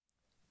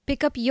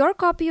Pick up your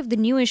copy of the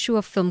new issue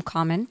of Film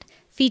Comment,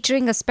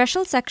 featuring a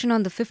special section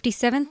on the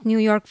 57th New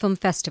York Film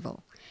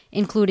Festival,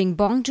 including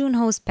Bong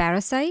Joon-ho's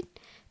Parasite,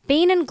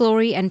 Pain and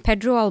Glory and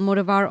Pedro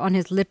Almodovar on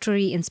his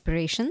literary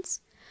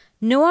inspirations,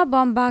 Noah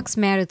Baumbach's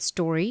Marriage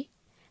Story,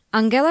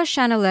 Angela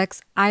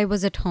Chanelek's I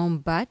Was at Home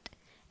But,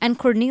 and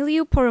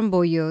Cornelio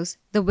Porumboyo's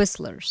The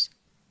Whistlers.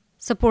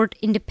 Support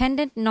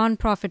independent,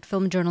 non-profit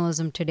film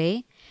journalism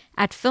today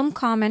at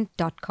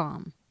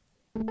filmcomment.com.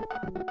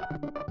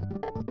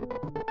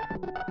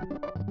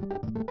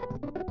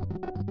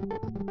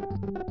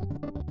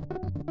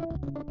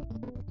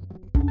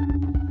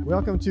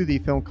 Welcome to the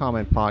Film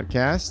Comment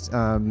podcast.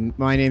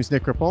 My name is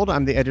Nick Rapold.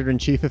 I'm the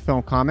editor-in-chief of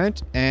Film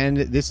Comment, and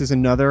this is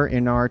another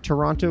in our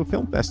Toronto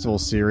Film Festival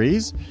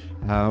series.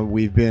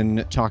 We've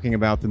been talking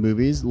about the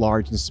movies,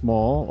 large and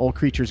small, all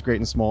creatures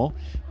great and small,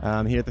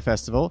 here at the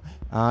festival.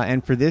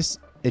 And for this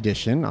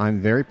edition,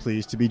 I'm very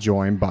pleased to be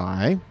joined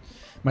by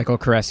Michael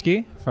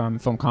Koresky from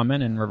Film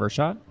Comment and Reverse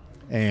Shot.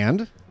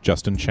 And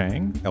Justin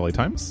Chang, LA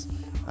Times.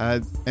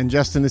 And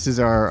Justin, this is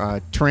our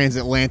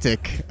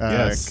transatlantic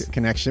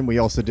connection. We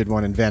also did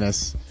one in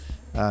Venice.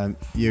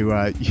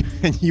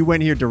 You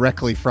went here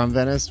directly from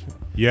Venice?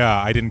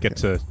 Yeah, I didn't get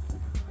to...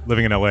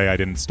 Living in LA, I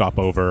didn't stop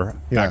over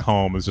back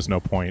home. There's just no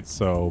point.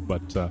 So,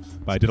 but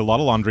I did a lot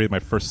of laundry my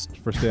first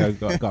day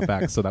I got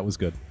back, so that was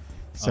good.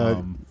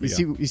 So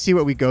you see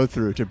what we go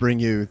through to bring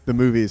you the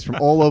movies from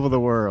all over the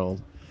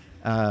world.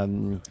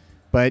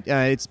 But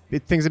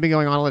things have been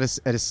going on at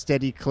a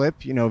steady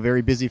clip. You know,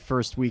 very busy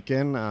first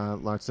weekend.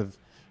 Lots of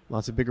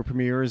bigger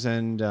premieres,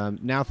 and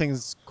now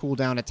things cool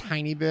down a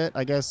tiny bit.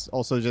 I guess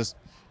also just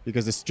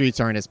because the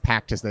streets aren't as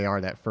packed as they are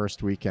that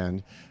first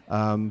weekend.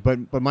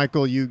 But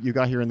Michael, you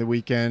got here in the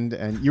weekend,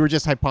 and you were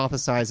just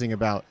hypothesizing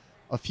about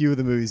a few of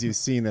the movies you've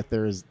seen that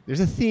there's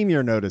a theme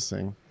you're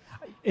noticing.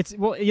 It's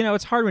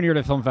hard when you're at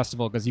a film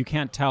festival because you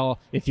can't tell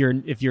if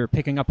you're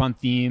picking up on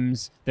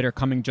themes that are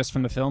coming just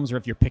from the films, or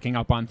if you're picking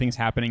up on things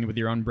happening with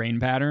your own brain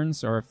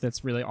patterns, or if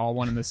that's really all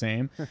one and the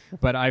same.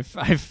 But I've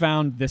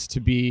found this to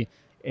be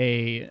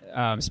a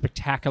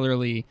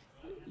spectacularly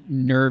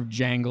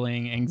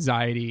nerve-jangling,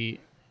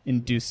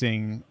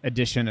 anxiety-inducing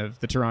edition of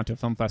the Toronto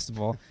Film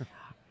Festival.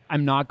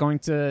 I'm not going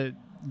to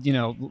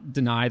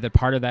deny that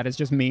part of that is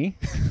just me.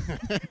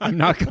 I'm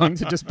not going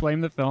to just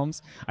blame the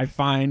films. I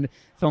find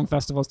film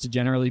festivals to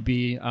generally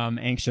be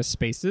anxious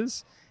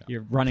spaces.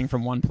 You're running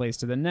from one place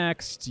to the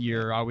next.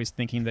 You're always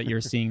thinking that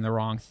you're seeing the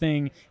wrong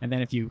thing. And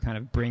then if you kind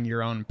of bring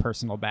your own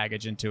personal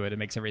baggage into it, it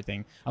makes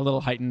everything a little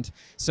heightened.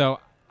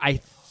 So I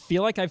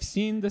feel like I've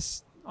seen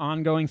this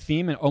ongoing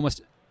theme in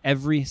almost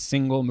every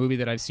single movie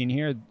that I've seen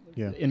here,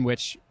 in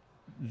which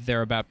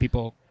they're about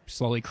people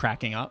slowly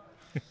cracking up.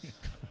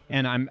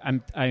 And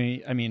I'm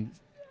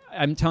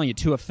telling you,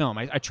 to a film.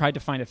 I tried to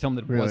find a film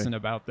that wasn't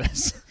about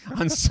this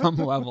on some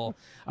level.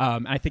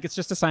 I think it's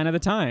just a sign of the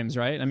times,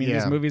 right? I mean,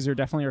 these movies are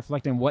definitely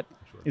reflecting what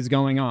is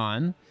going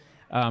on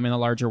in the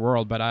larger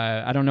world. But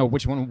I don't know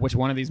which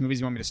one of these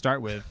movies you want me to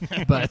start with.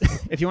 But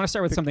if you want to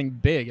start with something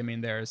big, I mean,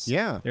 there's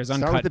Uncut.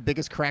 Start with the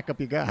biggest crack up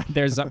you got.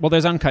 There's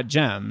Uncut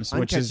Gems,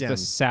 which is the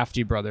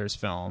Safdie brothers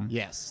film.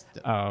 Yes,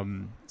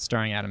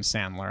 starring Adam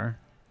Sandler.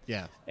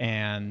 Yeah,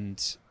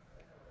 and.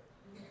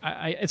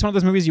 It's one of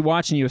those movies you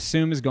watch and you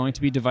assume is going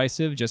to be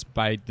divisive just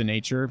by the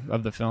nature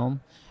of the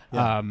film.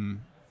 Yeah.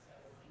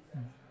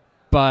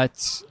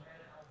 But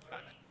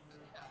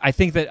I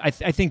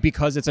think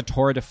because it's a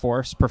tour de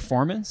force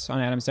performance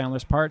on Adam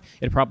Sandler's part,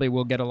 it probably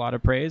will get a lot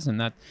of praise,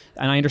 and I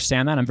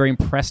understand that. I'm very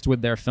impressed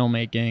with their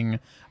filmmaking,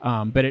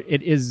 but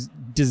it is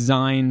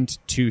designed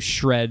to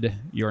shred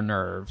your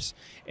nerves,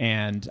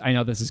 and I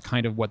know this is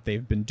kind of what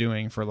they've been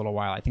doing for a little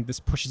while. I think this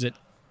pushes it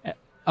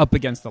up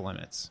against the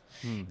limits.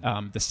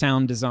 The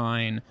sound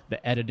design,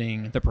 the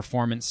editing, the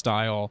performance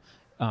style.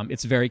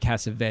 It's very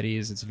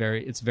Cassavetes. It's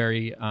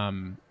very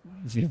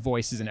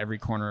voices in every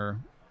corner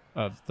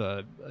of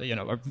the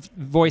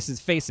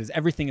voices, faces.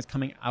 Everything is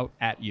coming out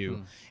at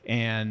you,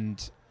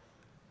 and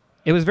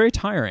it was very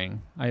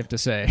tiring, I have to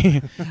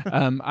say.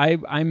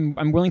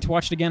 I'm willing to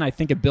watch it again. I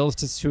think it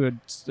builds to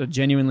a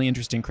genuinely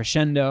interesting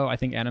crescendo. I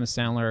think Adam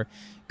Sandler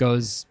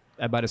goes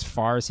about as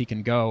far as he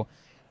can go,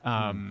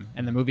 and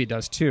the movie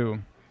does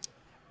too.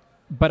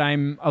 But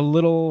I'm a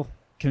little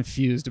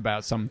confused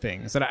about some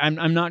things that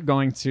I'm not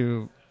going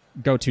to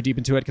go too deep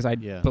into it because I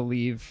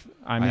believe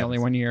I'm the only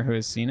one here who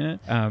has seen it.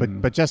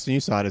 But Justin, you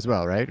saw it as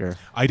well, right? Or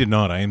I did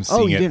not. I am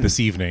seeing it this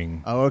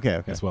evening. Oh,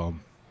 okay. As well.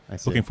 I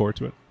see. Looking forward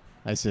to it.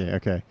 I see.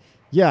 Okay.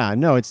 Yeah.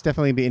 No, it's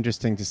definitely be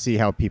interesting to see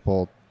how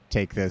people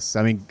take this.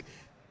 I mean,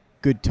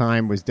 Good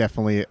Time was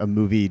definitely a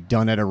movie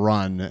done at a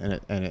run,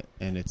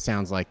 and it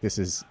sounds like this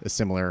is a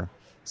similar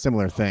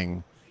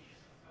thing.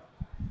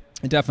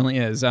 It definitely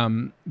is.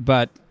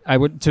 But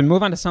to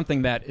move on to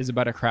something that is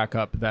about a crack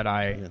up that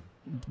I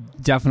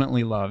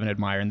definitely love and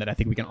admire, and that I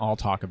think we can all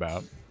talk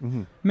about.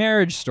 Mm-hmm.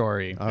 Marriage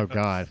Story. Oh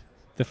God,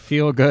 the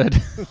feel good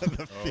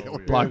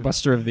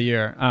blockbuster of the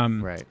year.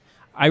 Right.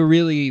 I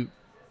like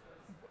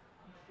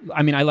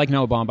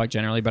Noah Baumbach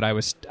generally, but I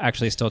was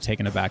actually still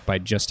taken aback by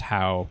just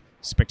how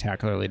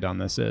spectacularly done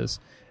this is.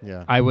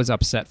 Yeah. I was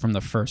upset from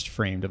the first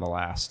frame to the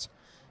last.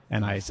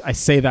 And I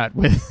say that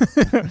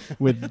with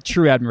with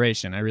true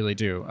admiration. I really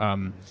do.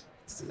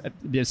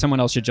 Someone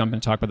else should jump in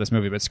and talk about this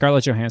movie, but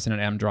Scarlett Johansson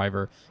and Adam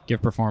Driver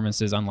give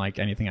performances unlike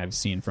anything I've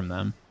seen from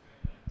them.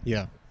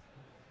 Yeah.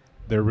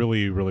 They're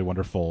really, really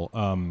wonderful.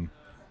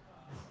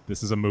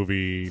 This is a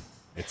movie.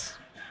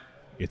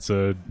 It's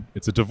a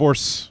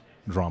divorce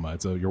drama.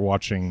 You're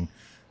watching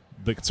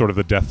the sort of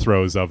the death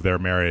throes of their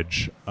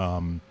marriage,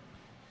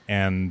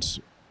 and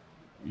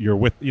you're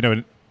with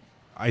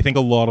I think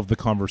a lot of the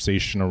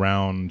conversation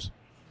around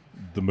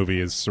the movie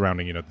is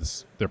surrounding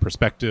their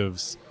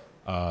perspectives.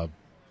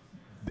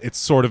 It's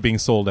sort of being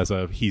sold as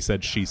a he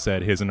said, she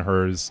said, his and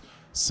hers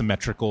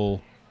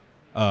symmetrical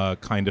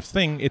kind of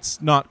thing.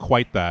 It's not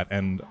quite that,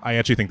 and I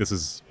actually think this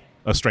is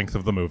a strength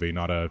of the movie,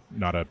 not a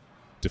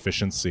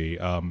deficiency.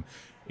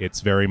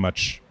 It's very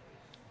much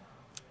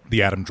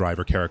the Adam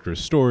Driver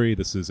character's story.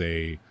 This is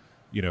a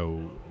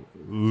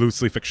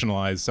loosely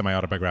fictionalized,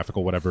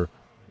 semi-autobiographical, whatever,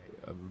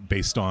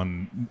 based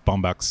on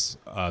Baumbach's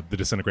the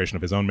disintegration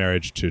of his own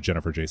marriage to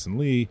Jennifer Jason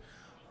Leigh,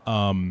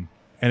 and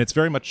it's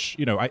very much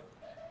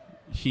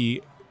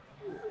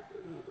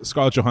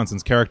Scarlett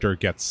Johansson's character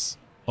gets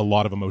a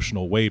lot of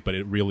emotional weight, but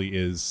it really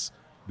is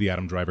the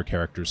Adam Driver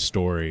character's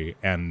story,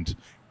 and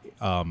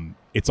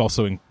it's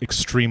also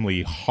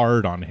extremely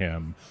hard on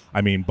him.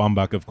 I mean,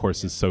 Baumbach, of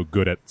course, is so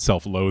good at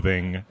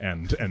self-loathing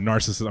and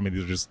narcissism. I mean,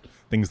 these are just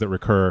things that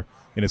recur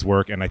in his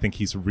work, and I think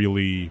he's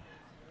really,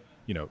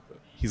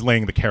 he's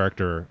laying the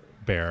character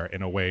bare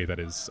in a way that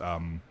is,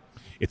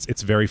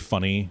 it's very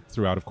funny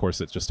throughout. Of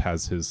course, it just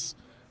has his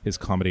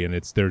comedy, and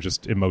they're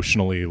just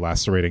emotionally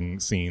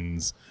lacerating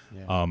scenes,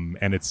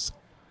 and it's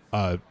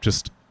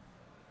just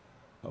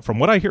from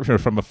what I hear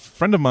from a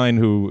friend of mine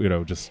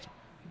who just.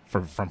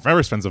 From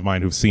various friends of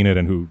mine who've seen it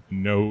and who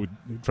know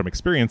from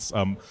experience,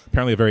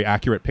 apparently a very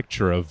accurate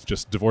picture of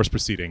just divorce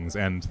proceedings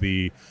and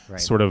the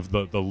sort of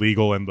the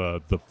legal and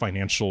the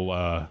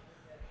financial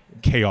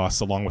chaos,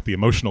 along with the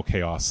emotional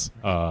chaos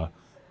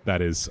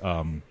that is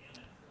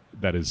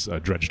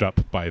dredged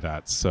up by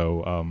that.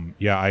 So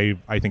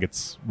I think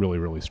it's really,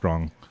 really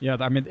strong. Yeah,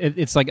 I mean,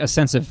 it's like a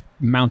sense of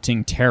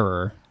mounting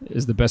terror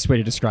is the best way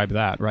to describe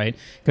that, right?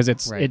 Because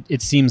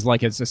it seems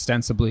like it's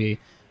ostensibly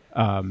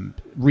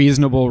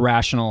reasonable,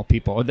 rational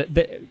people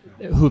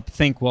who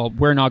think, well,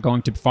 we're not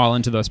going to fall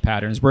into those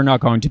patterns. We're not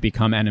going to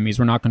become enemies.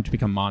 We're not going to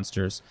become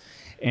monsters.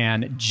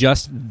 And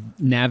just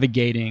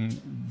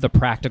navigating the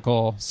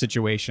practical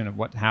situation of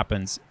what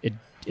happens, it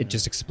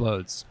just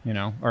explodes, or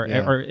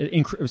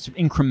it's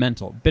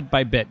incremental, bit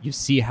by bit. You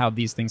see how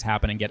these things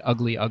happen and get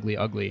ugly, ugly,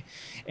 ugly.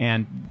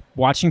 And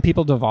watching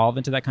people devolve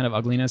into that kind of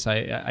ugliness,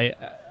 I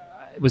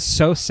it was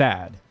so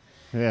sad.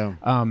 Yeah.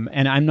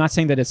 And I'm not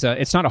saying that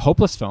it's not a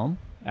hopeless film,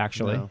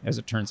 actually, as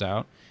it turns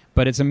out,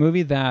 but it's a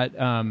movie that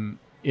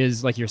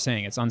is, like you're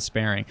saying, it's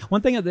unsparing. One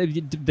thing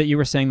that you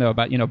were saying, though,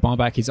 about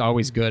Baumbach, he's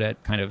always good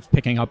at kind of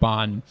picking up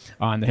on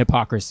the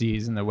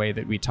hypocrisies and the way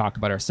that we talk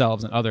about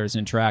ourselves and others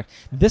interact.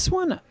 This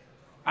one,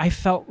 I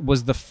felt,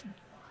 was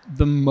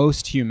the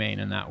most humane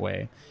in that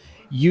way.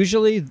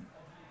 Usually,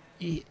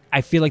 I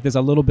feel like there's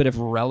a little bit of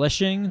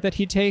relishing that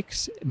he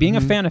takes. Being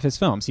a fan of his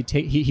films,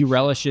 he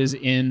relishes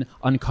in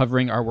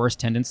uncovering our worst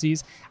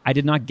tendencies. I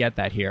did not get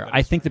that here.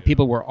 I think that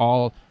people were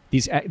all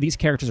these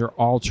characters are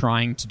all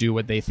trying to do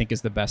what they think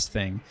is the best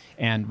thing,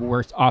 and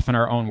we're often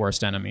our own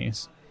worst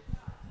enemies.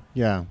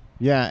 Yeah,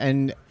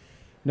 and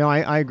no,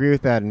 I agree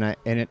with that,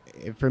 and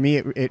for me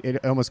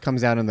it almost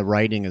comes out in the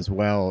writing as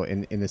well,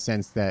 in the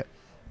sense that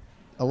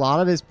a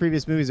lot of his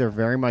previous movies are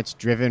very much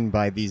driven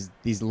by these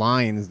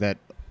lines that.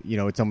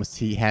 It's almost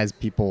he has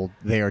people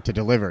there to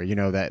deliver,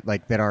 that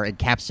are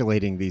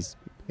encapsulating these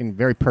in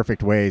very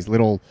perfect ways,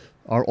 all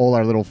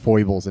our little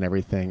foibles and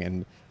everything,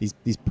 and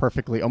these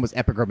perfectly almost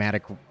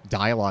epigrammatic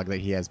dialogue that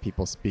he has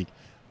people speak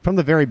from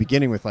the very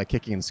beginning with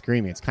kicking and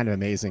screaming. It's kind of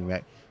amazing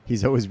that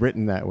he's always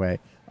written that way.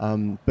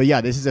 But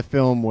yeah, this is a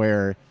film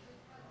where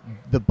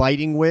the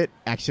biting wit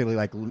actually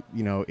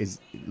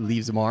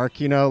leaves a mark.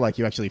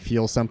 You actually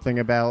feel something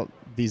about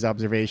these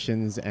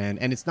observations, and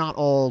it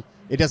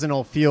doesn't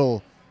all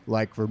feel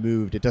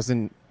removed. It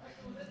doesn't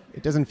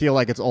feel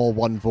like it's all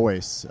one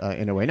voice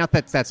in a way. Not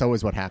that that's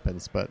always what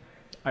happens, but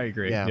I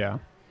agree. Yeah.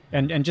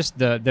 And just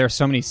there are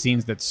so many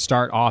scenes that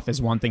start off as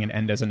one thing and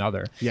end as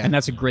another. Yeah. And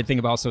that's a great thing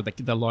about also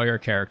the lawyer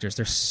characters.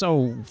 They're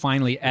so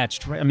finely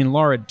etched. Right? I mean,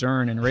 Laura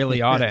Dern and Ray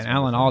Liotta and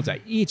Alan Alda,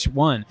 each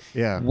one.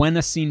 Yeah. When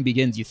a scene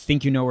begins, you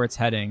think you know where it's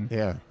heading.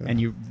 Yeah.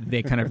 And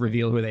they kind of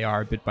reveal who they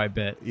are bit by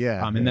bit.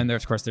 Yeah. And then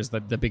there's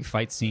the big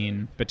fight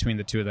scene between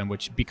the two of them,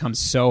 which becomes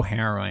so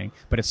harrowing.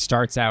 But it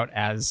starts out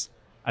as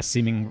a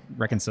seeming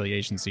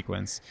reconciliation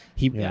sequence.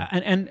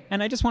 And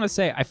I just want to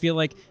say, I feel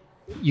like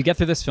you get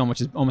through this film, which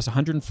is almost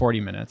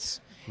 140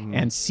 minutes,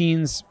 and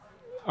scenes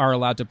are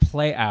allowed to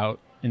play out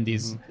in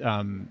these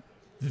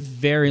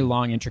very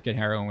long, intricate,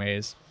 harrowing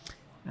ways.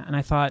 And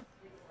I thought,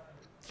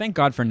 thank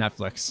God for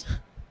Netflix.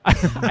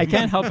 I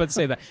can't help but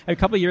say that. A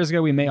couple of years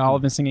ago, we may all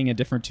have been singing a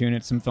different tune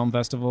at some film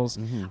festivals.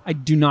 I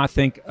do not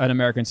think an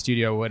American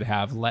studio would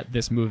have let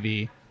this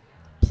movie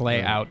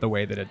play out the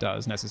way that it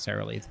does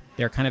necessarily.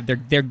 They're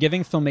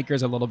giving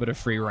filmmakers a little bit of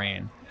free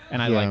reign,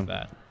 and I like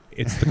that.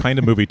 It's the kind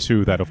of movie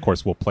too that, of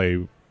course, will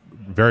play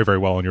very, very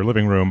well in your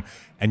living room,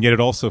 and yet it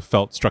also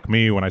struck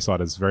me when I saw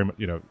it as very,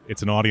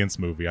 it's an audience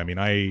movie. I mean,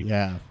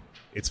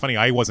 it's funny,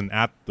 I wasn't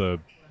at the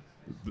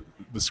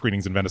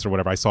screenings in Venice or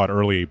whatever. I saw it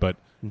early, but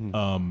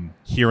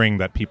hearing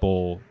that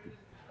people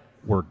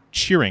were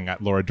cheering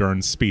at Laura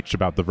Dern's speech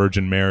about the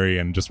Virgin Mary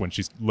and just when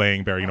she's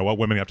laying bare, what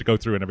women have to go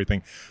through and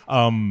everything.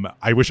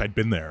 I wish I'd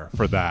been there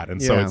for that.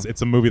 And so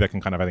it's a movie that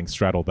can kind of, I think,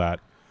 straddle that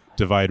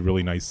divide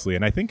really nicely.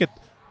 And I think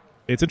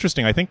it's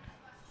interesting. I think,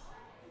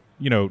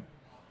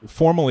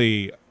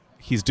 formally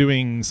he's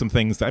doing some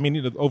things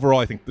that, overall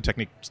I think the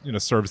technique,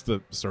 serves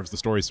the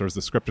story, serves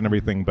the script and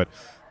everything. But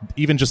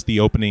even just the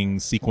opening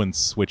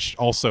sequence, which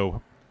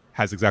also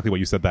has exactly what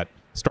you said, that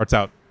starts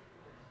out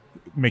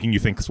making you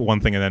think one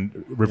thing and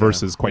then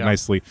reverses quite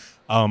nicely,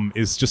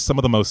 is just some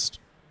of the most,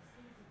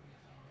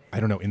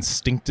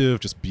 instinctive,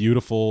 just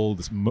beautiful,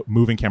 this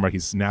moving camera.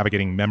 He's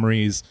navigating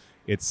memories.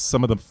 It's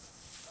some of the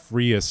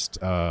freest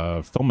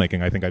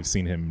filmmaking I think I've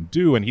seen him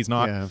do, and he's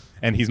not a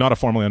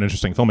formally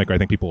uninteresting filmmaker. I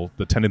think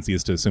the tendency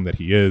is to assume that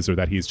he is, or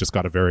that he's just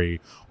got a very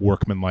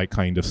workmanlike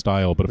kind of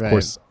style. But of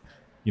course,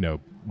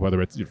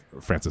 whether it's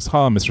Francis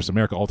Ha, Mistress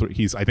America,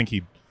 I think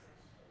he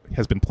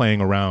has been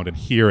playing around, and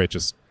here it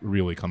just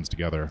really comes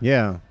together.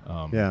 For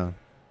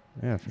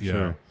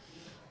sure.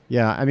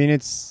 Yeah,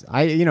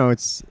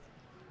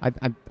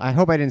 I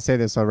hope I didn't say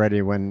this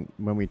already when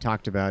we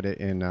talked about it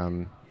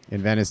in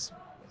Venice.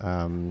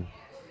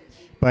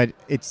 But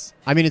it's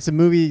a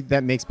movie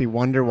that makes me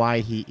wonder why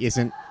he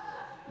isn't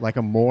like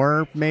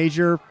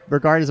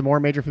regarded as a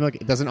more major film. Like,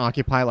 it doesn't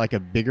occupy like a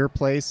bigger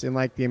place in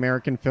like the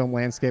American film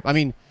landscape.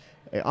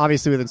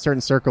 Obviously within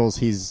certain circles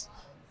he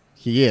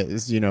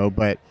is,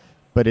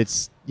 but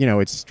it's,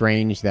 it's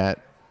strange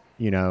that,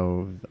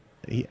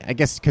 I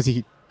guess because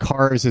he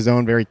carves his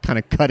own very kind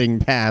of cutting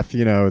path,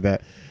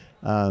 but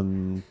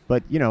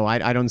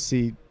I don't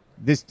see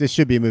this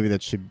should be a movie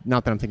that should,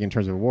 not that I'm thinking in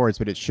terms of awards,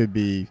 but it should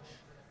be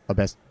a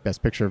best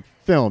picture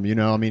film,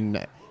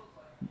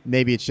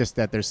 maybe it's just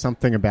that there's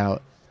something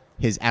about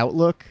his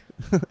outlook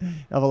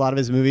of a lot of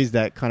his movies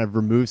that kind of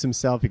removes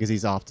himself, because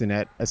he's often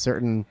at a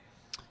certain,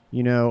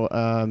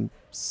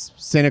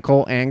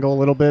 cynical angle a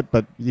little bit,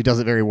 but he does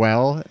it very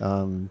well.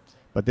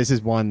 But this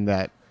is one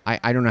that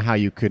I don't know how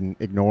you couldn't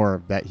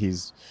ignore that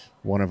he's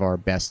one of our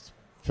best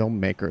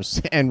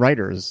filmmakers and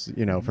writers,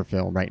 for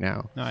film right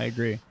now. No, I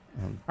agree.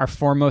 Our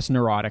foremost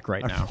neurotic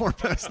right now.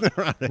 Foremost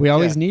neurotic. We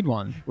always need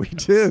one. We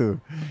do.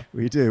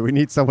 We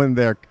need someone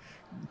there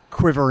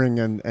quivering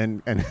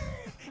and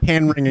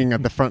hand-wringing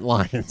at the front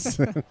lines.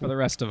 For the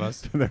rest of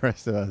us.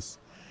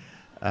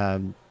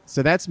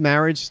 So that's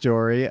Marriage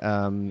Story,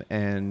 and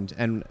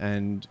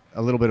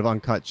a little bit of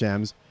Uncut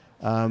Gems.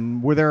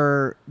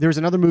 There's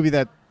another movie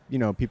that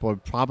people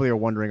probably are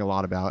wondering a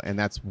lot about, and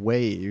that's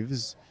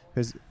Waves.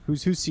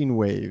 Who's seen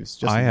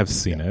Waves? I have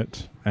seen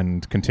it,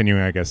 and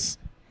continuing, I guess,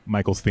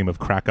 Michael's theme of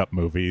crack-up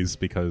movies,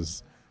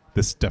 because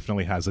this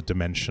definitely has a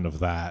dimension of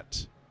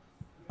that.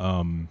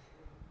 And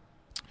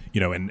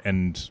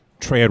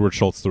Trey Edward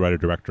Schultz, the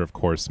writer-director, of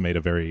course, made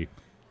a very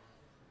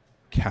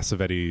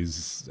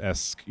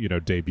Cassavetes-esque,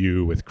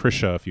 debut with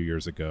Krisha a few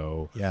years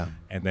ago. Yeah.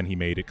 And then he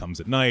made It Comes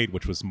at Night,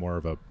 which was more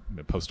of a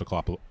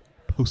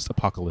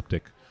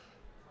post-apocalyptic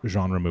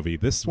genre movie.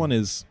 This one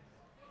is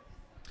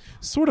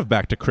sort of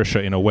back to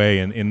Krisha in a way,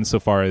 and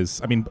insofar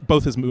as,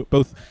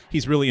 both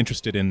he's really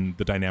interested in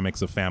the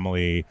dynamics of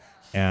family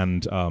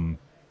and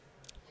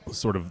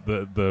sort of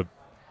the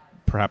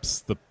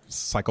perhaps the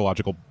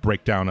psychological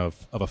breakdown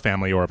of a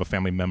family or of a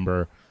family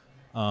member.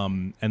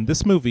 And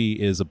this movie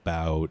is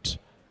about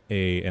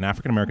an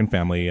African-American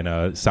family in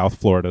a South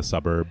Florida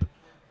suburb,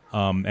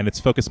 and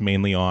it's focused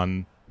mainly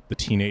on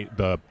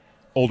the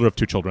older of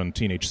two children,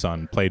 teenage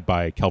son, played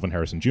by Kelvin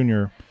Harrison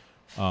Jr.,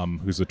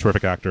 who's a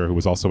terrific actor who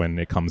was also in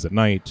It Comes at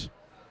Night.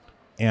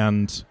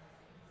 And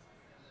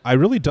I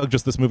really dug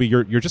just this movie.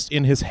 You're just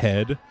in his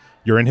head.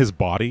 You're in his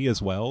body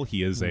as well.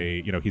 He is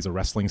he's a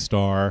wrestling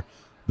star.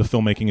 The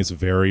filmmaking is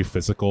very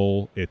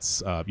physical.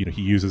 It's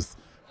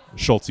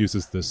Schultz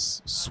uses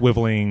this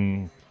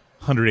swiveling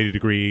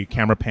 180-degree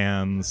camera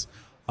pans.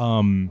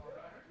 He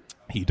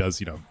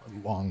does,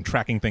 long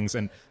tracking things,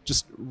 and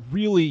just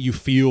really you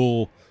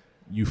feel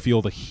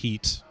the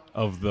heat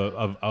of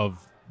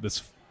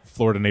this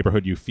Florida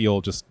neighborhood. You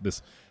feel just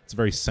this. It's a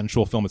very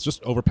sensual film. It's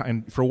just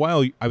and for a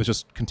while I was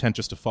just content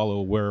just to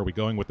follow where are we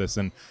going with this,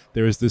 and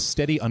there is this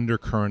steady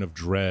undercurrent of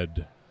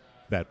dread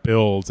that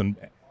builds, and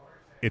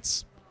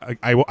it's.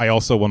 I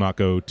also will not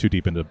go too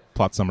deep into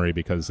plot summary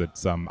because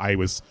it's. I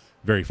was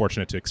very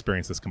fortunate to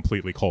experience this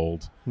completely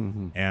cold,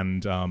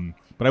 and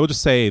but I will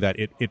just say that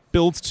it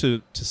builds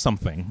to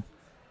something,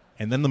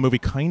 and then the movie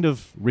kind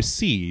of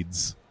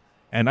recedes.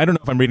 And I don't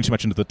know if I'm reading too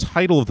much into the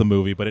title of the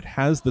movie, but it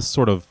has this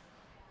sort of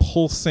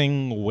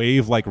pulsing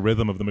wave-like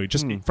rhythm of the movie,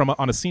 just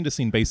on a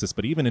scene-to-scene basis,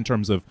 but even in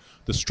terms of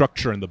the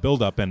structure and the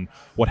build-up and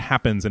what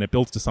happens, and it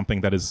builds to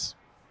something that is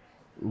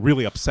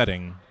really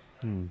upsetting.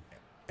 And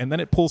then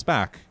it pulls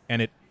back,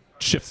 and it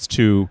shifts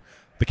to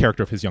the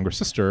character of his younger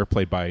sister,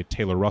 played by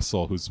Taylor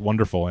Russell, who's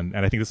wonderful, and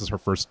I think this is her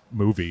first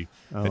movie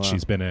that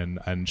she's been in,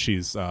 and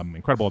she's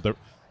incredible.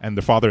 And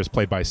the father is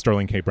played by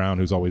Sterling K. Brown,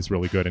 who's always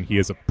really good, and he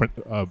is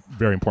a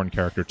very important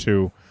character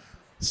too.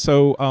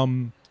 So,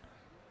 I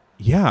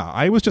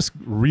was just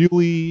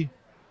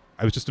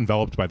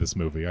enveloped by this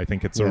movie. I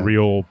think it's a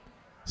real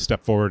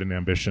step forward in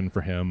ambition for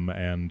him,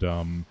 and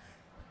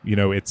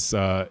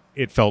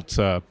it felt.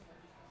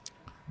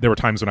 There were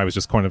times when I was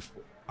just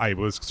I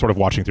was sort of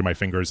watching through my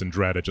fingers in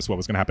dread at just what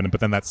was going to happen.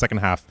 But then that second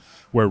half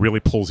where it really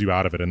pulls you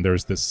out of it, and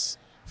there's this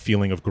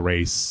feeling of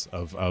grace,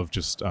 of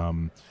just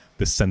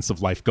this sense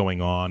of life going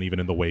on, even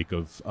in the wake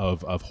of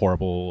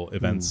horrible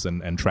events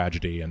and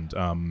tragedy. And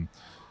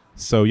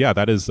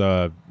that is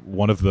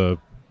one of the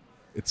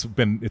it's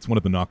one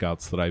of the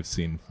knockouts that I've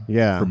seen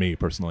for me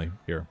personally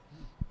here.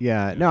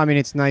 Yeah, no, I mean,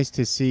 it's nice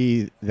to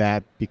see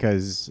that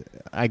because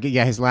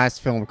his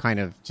last film kind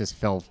of just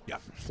fell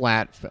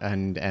flat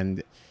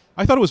and.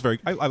 I thought it was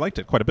I liked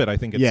it quite a bit. I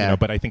think it's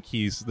but I think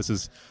this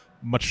is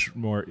much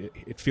more.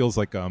 It feels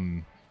like a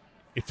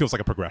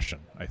progression.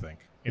 I think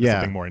into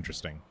something more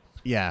interesting.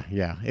 Yeah.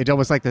 It's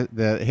almost like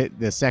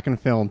the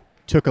second film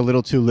took a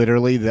little too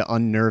literally the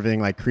unnerving,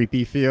 like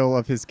creepy feel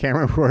of his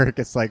camera work.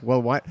 It's like,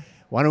 well, why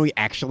don't we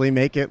actually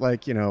make it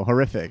like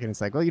horrific? And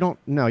it's like, well, you don't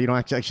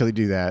actually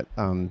do that.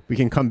 We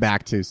can come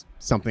back to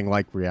something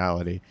like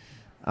reality.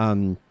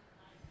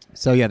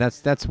 So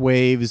that's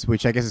Waves,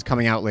 which I guess is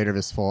coming out later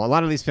this fall. A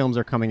lot of these films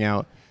are coming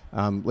out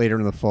later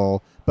in the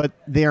fall, but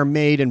they are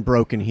made and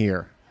broken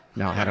here.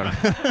 No, I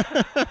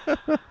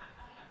don't know.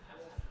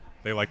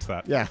 They liked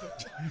that. Yeah.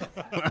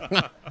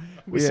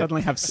 we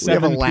suddenly have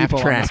 7 people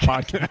on this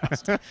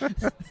podcast.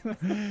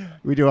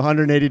 We do a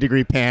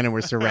 180-degree pan and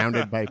we're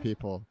surrounded by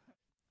people.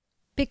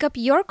 Pick up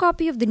your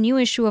copy of the new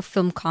issue of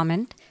Film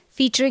Comment,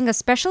 featuring a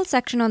special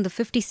section on the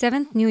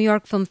 57th New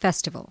York Film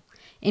Festival,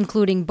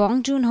 including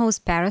Bong Joon-ho's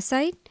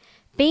Parasite,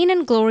 Pain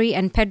and Glory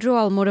and Pedro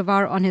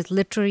Almodovar on his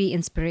literary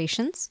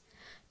inspirations,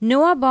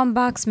 Noah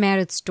Baumbach's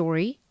Marriage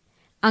Story,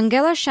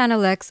 Angela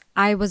Chanelek's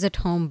I Was at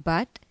Home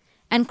But,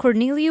 and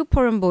Cornelio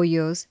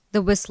Porumboyo's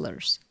The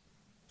Whistlers.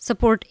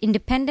 Support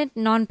independent,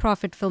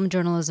 non-profit film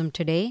journalism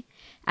today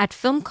at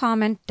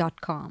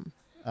filmcomment.com.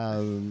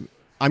 I'm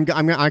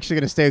actually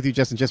going to stay with you,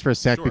 Justin, just for a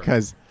sec,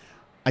 because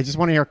I just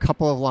want to hear a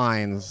couple of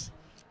lines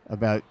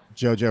about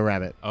Jojo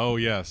Rabbit. Oh,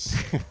 yes.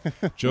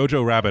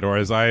 Jojo Rabbit, or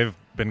as I've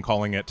been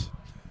calling it,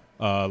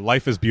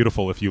 life is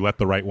beautiful if you let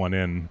the right one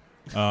in.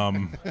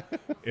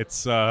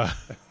 It's,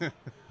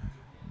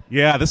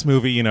 this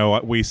movie,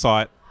 we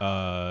saw it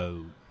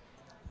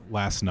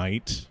last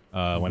night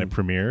when it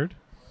premiered.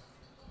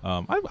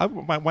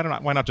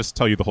 Why not just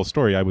tell you the whole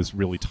story? I was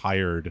really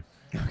tired,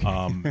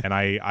 and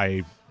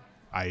I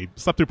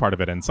slept through part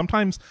of it, and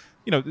sometimes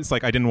it's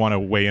like I didn't want to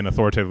weigh in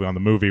authoritatively on the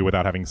movie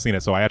without having seen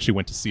it, so I actually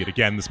went to see it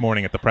again this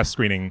morning at the press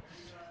screening,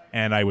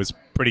 and I was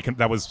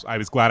I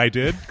was glad I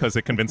did, because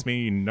it convinced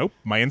me nope,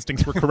 my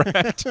instincts were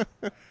correct.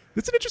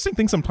 It's an interesting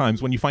thing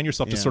sometimes when you find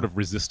yourself just sort of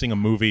resisting a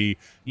movie,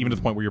 even to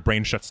the point where your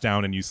brain shuts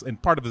down,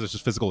 and part of it is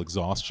just physical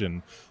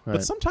exhaustion. Right.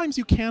 But sometimes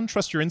you can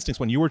trust your instincts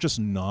when you are just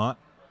not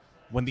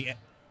when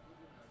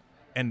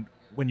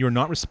you're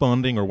not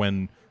responding, or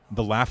when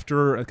the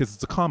laughter, because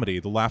it's a comedy,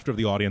 the laughter of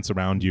the audience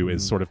around you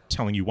is sort of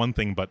telling you one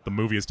thing, but the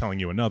movie is telling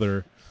you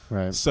another.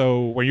 Right.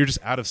 So where you're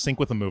just out of sync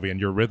with the movie and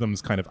your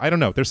rhythms kind of, I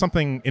don't know, there's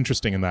something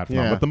interesting in that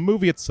film. But the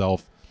movie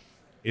itself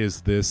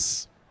is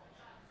this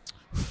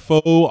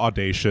faux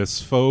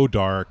audacious, faux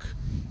dark,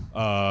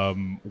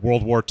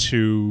 World War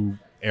II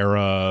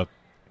era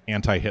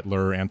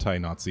anti-Hitler,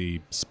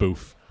 anti-Nazi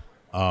spoof,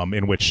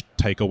 in which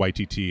Taika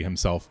Waititi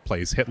himself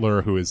plays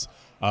Hitler, who is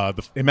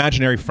the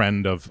imaginary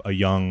friend of a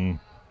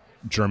young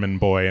German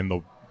boy in the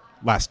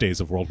last days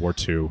of World War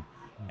II.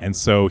 And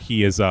so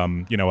he is,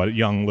 a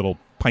young little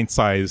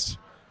pint-sized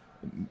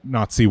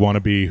Nazi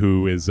wannabe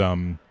who is,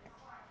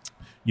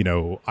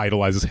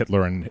 idolizes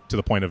Hitler, and to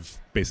the point of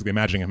basically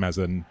imagining him as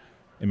an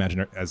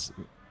imaginary, as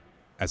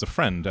a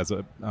friend, as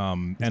a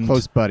and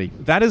close buddy.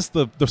 That is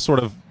the sort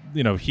of,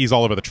 he's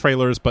all over the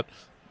trailers, but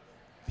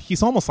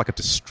he's almost like a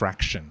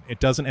distraction.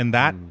 It doesn't, and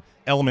that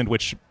element,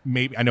 which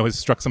maybe I know has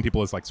struck some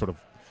people as like sort of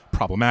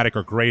problematic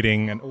or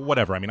grating and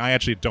whatever. I mean, I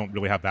actually don't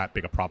really have that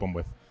big a problem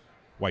with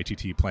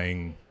Waititi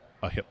playing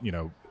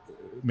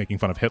making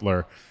fun of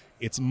Hitler.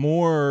 It's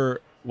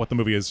more what the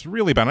movie is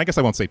really about. And I guess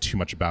I won't say too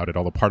much about it,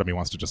 although part of me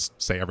wants to just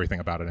say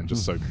everything about it and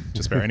just to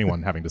spare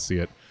anyone having to see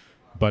it.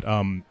 But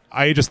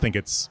I just think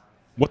it's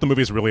what the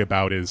movie is really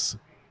about is,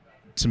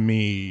 to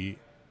me,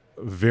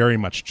 very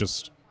much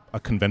just a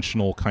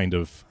conventional kind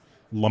of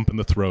lump in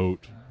the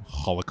throat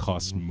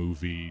Holocaust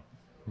movie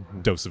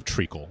dose of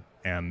treacle.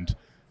 And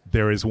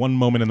there is one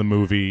moment in the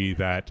movie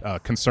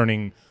that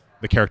concerning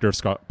the character of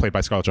played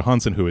by Scarlett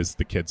Johansson, who is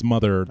the kid's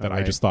mother, that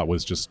I just thought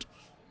was just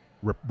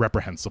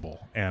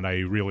reprehensible. And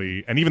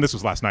even this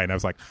was last night, and I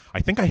was like,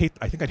 I think I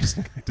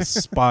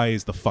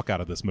despise the fuck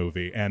out of this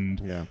movie.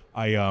 And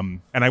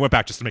I went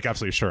back just to make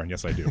absolutely sure, and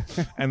yes, I do.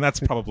 And that's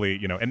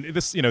probably, and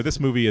this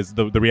movie is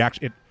the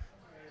reaction.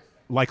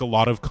 like a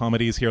lot of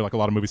comedies here, like a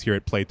lot of movies here,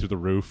 it played through the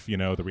roof. You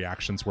know, the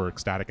reactions were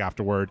ecstatic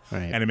afterward,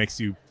 and it makes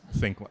you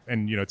think.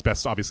 And you know, it's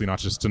best obviously not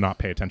just to not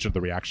pay attention to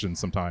the reactions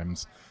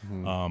sometimes.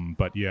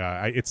 But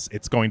yeah,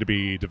 it's going to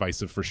be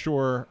divisive for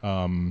sure.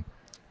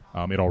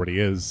 It already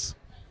is.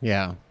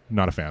 Yeah,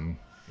 not a fan.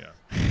 Yeah.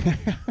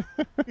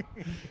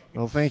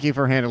 Well, thank you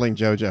for handling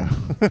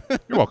JoJo.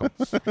 You're welcome.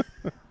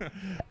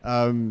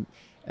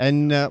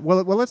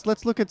 Well,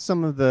 let's look at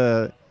some of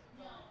the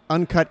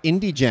uncut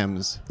indie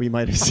gems we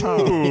might have seen.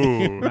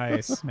 Oh,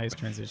 nice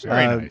transition.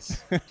 Very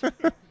nice.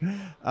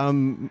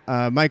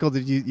 Michael,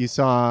 did you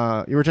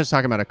were just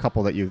talking about a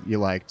couple that you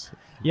liked?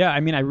 Yeah,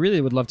 I mean, I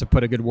really would love to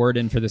put a good word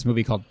in for this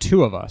movie called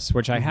Two of Us,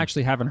 which I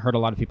actually haven't heard a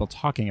lot of people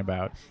talking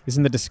about. It's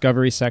in the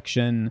Discovery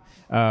section.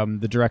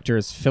 The director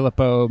is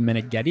Filippo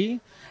Meneghetti,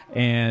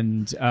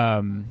 and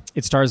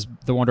it stars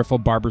the wonderful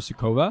Barbara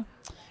Sukova.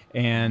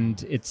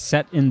 And it's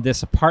set in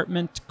this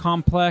apartment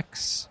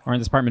complex, or in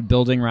this apartment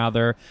building,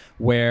 rather,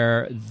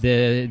 where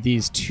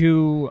these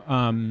two,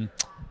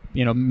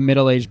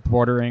 middle-aged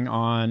bordering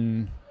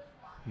on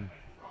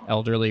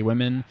elderly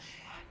women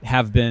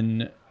have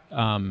been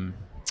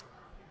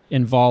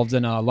involved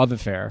in a love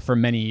affair for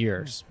many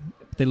years.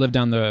 They live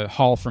down the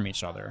hall from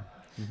each other.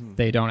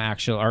 They don't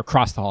actually, or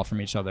across the hall from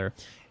each other.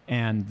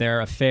 And their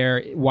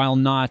affair, while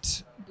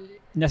not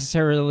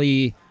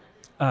necessarily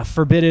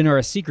forbidden or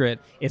a secret,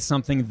 it's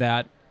something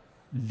that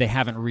they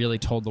haven't really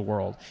told the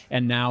world.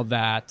 And now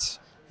that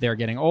they're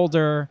getting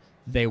older,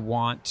 they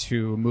want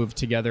to move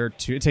together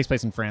to, it takes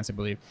place in France, I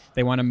believe.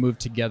 They want to move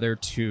together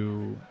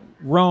to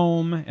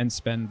Rome and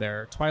spend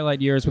their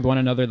twilight years with one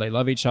another. They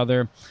love each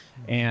other.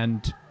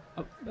 And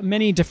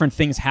many different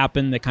things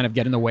happen that kind of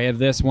get in the way of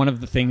this. One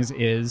of the things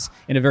is,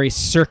 in a very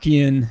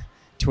Circean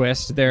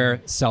twist,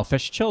 they're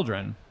selfish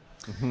children.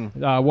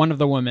 One of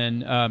the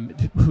women,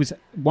 who's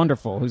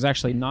wonderful, who's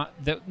actually not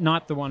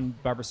the one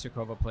Barbara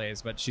Sukova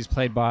plays, but she's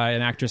played by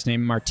an actress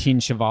named Martine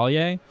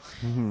Chevalier.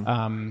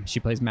 She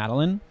plays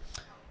Madeline.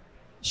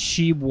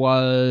 She's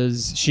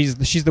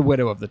the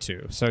widow of the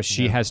two, so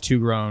she has two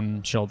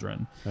grown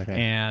children.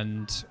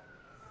 And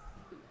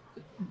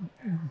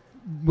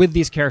with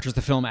these characters,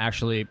 the film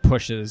actually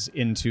pushes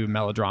into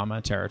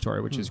melodrama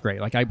territory, which is great.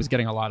 Like, I was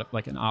getting a lot of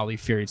like an Ali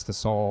Fear Eats the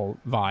Soul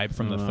vibe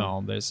from the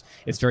film. It's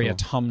very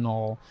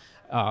autumnal.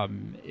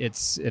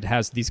 It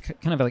has these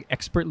kind of like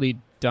expertly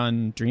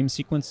done dream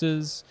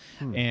sequences,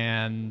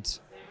 and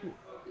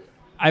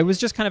I was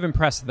just kind of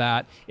impressed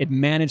that it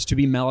managed to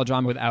be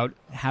melodrama without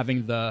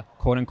having the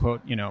quote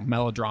unquote,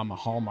 melodrama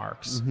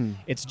hallmarks.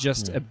 It's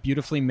just a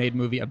beautifully made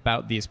movie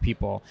about these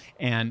people,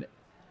 and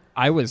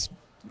I was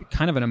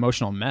kind of an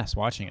emotional mess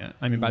watching it.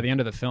 I mean, by the end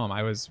of the film,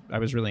 I was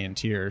really in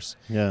tears.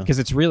 Because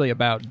it's really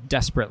about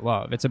desperate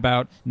love. It's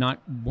about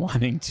not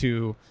wanting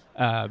to,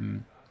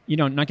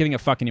 not giving a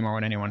fuck anymore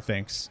what anyone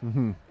thinks,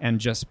 and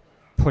just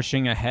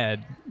pushing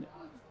ahead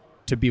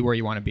to be where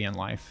you want to be in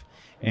life.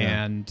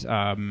 And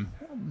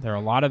there are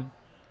a lot of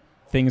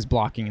things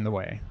blocking in the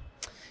way.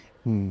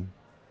 And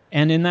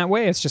in that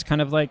way, it's just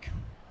kind of like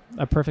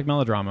a perfect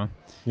melodrama.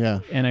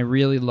 And I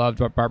really loved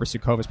Barbara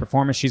Sukova's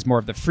performance. She's more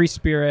of the free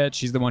spirit.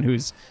 She's the one who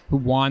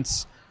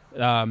wants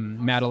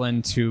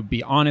Madeline to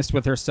be honest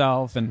with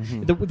herself.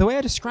 And the way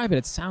I describe it,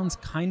 it sounds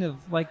kind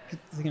of like,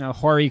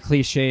 hoary,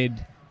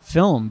 cliched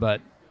film,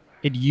 but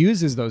it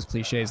uses those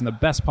cliches in the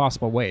best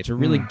possible way to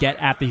really get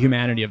at the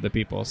humanity of the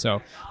people.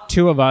 So,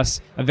 Two of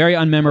Us, a very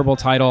unmemorable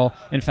title.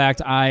 In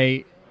fact,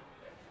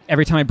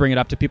 every time I bring it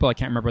up to people, I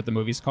can't remember what the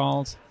movie's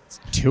called.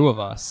 It's Two of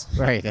Us.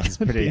 Right, that's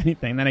pretty...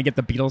 anything. Then I get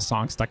the Beatles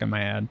song stuck in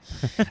my head.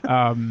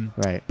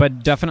 Right.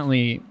 But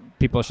definitely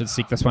people should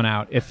seek this one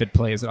out if it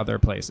plays other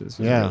places.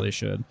 You really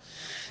should.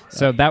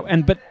 So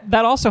but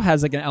that also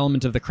has like an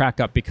element of the crack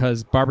up,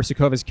 because Barbara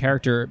Sukova's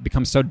character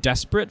becomes so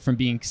desperate from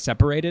being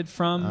separated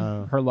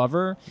from her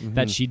lover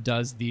that she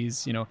does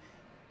these,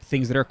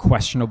 things that are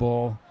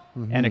questionable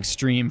and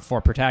extreme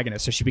for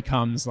protagonists. So she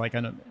becomes like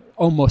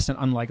almost an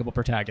unlikable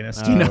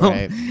protagonist,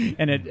 Right.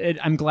 And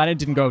I'm glad it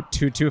didn't go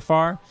too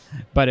far,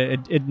 but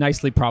it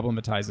nicely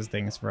problematizes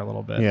things for a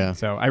little bit. Yeah.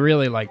 So I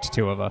really liked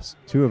Two of Us.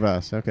 Two of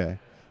Us, okay.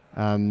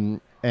 And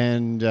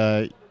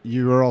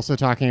you were also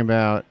talking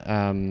about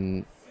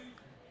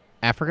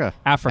Africa,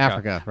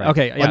 right?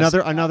 Okay. Yes.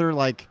 Another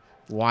like,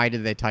 why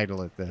did they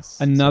title it this?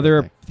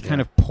 Another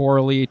kind of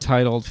poorly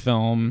titled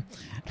film,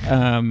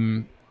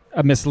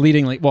 a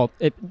misleadingly. Well,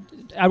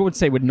 I would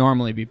say would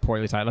normally be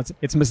poorly titled.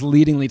 It's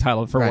misleadingly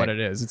titled for what it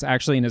is. It's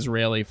actually an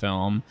Israeli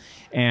film,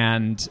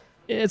 and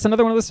it's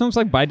another one of those films,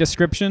 like, by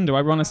description, do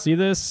I want to see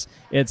this?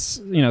 It's,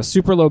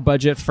 super low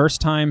budget, first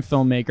time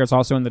filmmaker. It's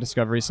also in the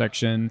Discovery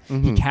section.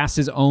 He casts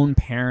his own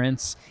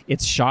parents.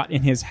 It's shot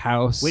in his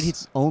house. Wait,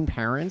 his own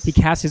parents? He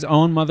casts his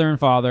own mother and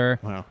father.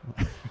 Wow.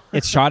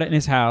 It's shot in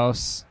his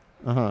house.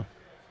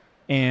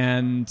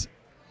 And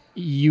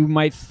you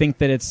might think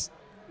that it's,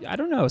 I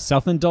don't know,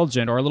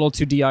 self-indulgent or a little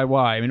too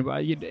DIY. I mean,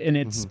 and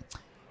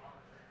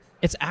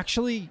it's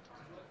actually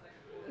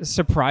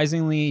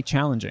surprisingly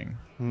challenging.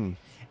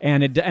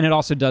 And it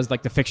also does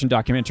like the fiction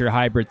documentary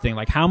hybrid thing.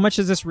 Like, how much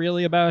is this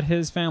really about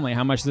his family?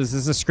 How much is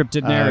this a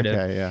scripted narrative?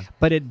 Okay, yeah.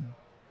 But it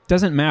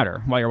doesn't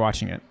matter while you're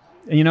watching it.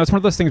 And, it's one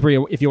of those things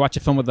where if you watch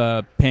a film with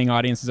a paying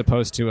audience as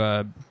opposed to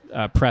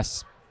a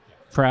press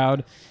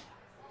crowd,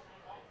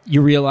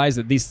 you realize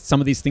that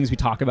some of these things we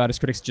talk about as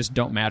critics just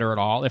don't matter at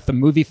all. If the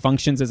movie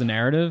functions as a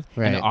narrative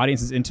and the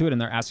audience is into it and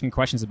they're asking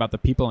questions about the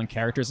people and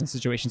characters and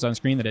situations on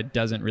screen, that it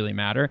doesn't really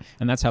matter.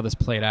 And that's how this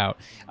played out.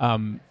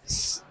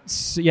 So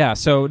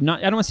I don't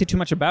want to say too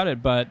much about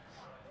it, but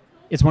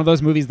it's one of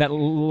those movies that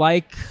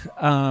like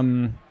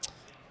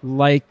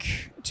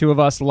Two of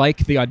Us, like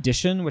The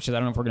Audition, which is, I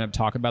don't know if we're going to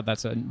talk about.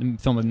 That's a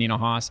film with Nina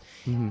Haas.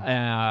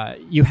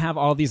 Mm-hmm. You have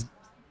all these...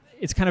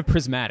 It's kind of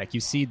prismatic. You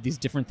see these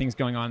different things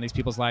going on in these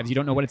people's lives. You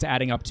don't know what it's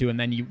adding up to, and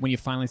then when you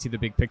finally see the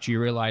big picture,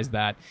 you realize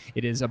that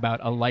it is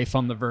about a life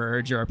on the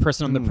verge or a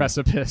person on the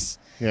precipice.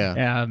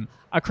 Yeah.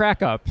 A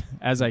crack up,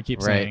 as I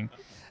keep saying.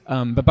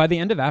 But by the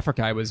end of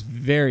Africa, I was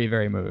very,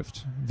 very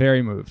moved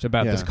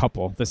about this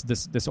couple,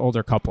 this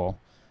older couple,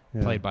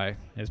 played by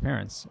his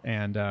parents,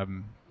 and a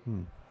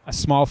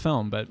small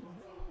film, but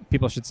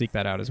people should seek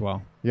that out as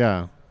well.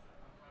 Yeah.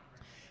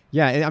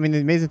 Yeah, I mean, the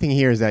amazing thing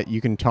here is that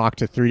you can talk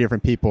to 3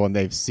 different people and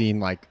they've seen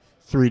like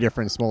 3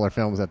 different smaller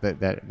films that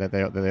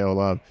they all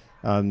love.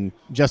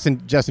 Justin,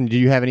 do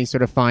you have any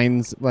sort of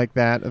finds like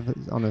that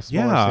on a smaller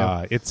scale?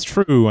 Yeah, it's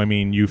true. I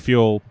mean, you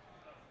feel,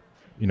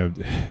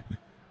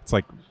 it's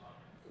like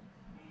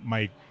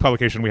my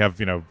publication. We have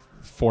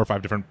 4 or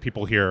 5 different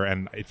people here,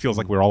 and it feels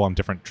like we're all on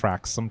different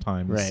tracks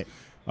sometimes,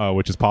 right?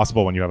 Which is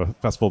possible when you have a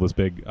festival this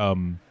big.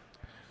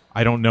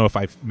 I don't know if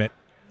I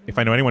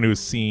know anyone who's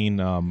seen.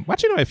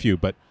 Actually, I know a few,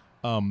 but.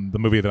 The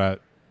movie that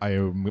I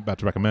am about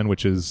to recommend,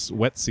 which is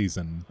Wet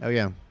Season. Oh,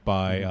 yeah.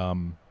 By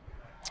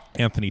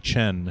Anthony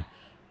Chen,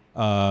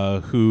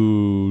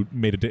 who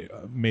made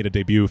a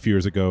debut a few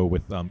years ago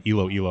with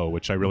Ilo Ilo,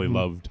 which I really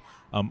loved.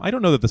 I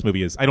don't know that this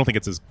movie is... I don't think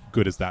it's as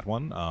good as that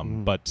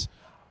one, but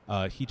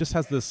he just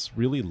has this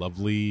really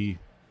lovely...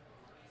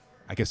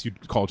 I guess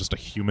you'd call it just a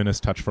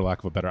humanist touch, for lack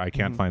of a better... I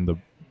can't find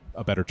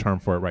a better term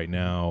for it right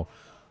now.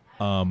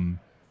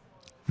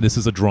 This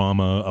is a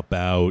drama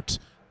about...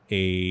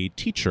 a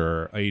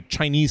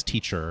Chinese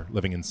teacher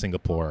living in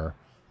Singapore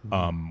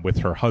with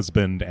her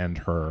husband and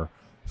her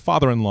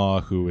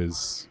father-in-law, who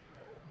is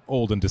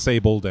old and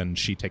disabled, and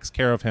she takes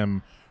care of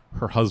him.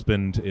 Her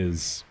husband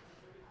is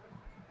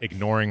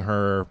ignoring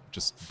her.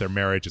 Just their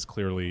marriage is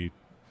clearly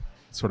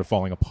sort of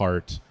falling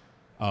apart.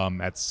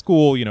 At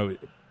school,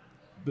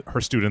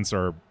 her students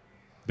are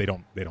they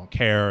don't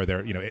care.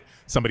 They're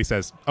somebody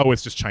says, "Oh,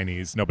 it's just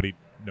Chinese." Nobody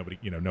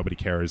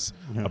cares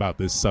about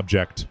this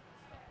subject.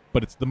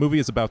 But the movie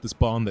is about this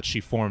bond that she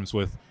forms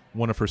with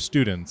one of her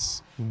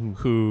students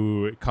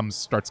who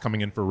starts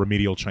coming in for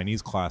remedial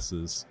Chinese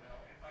classes.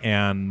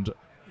 And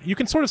you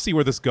can sort of see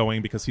where this is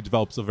going because he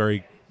develops a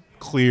very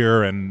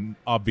clear and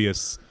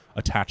obvious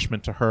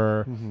attachment to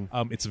her.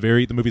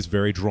 The movie's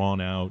very drawn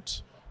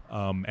out.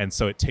 And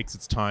so it takes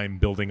its time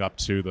building up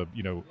to the,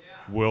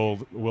 will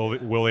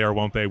they or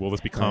won't they? Will this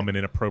become an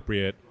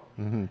inappropriate,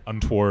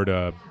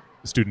 untoward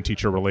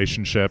student-teacher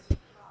relationship?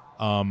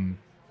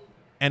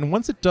 And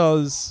once it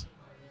does,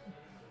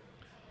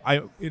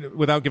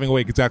 without giving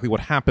away exactly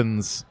what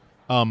happens,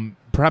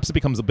 perhaps it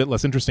becomes a bit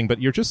less interesting. But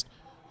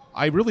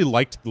I really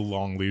liked the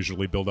long,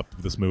 leisurely build-up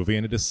of this movie,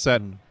 and it is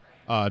set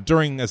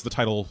during, as the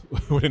title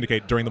would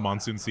indicate, during the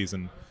monsoon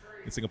season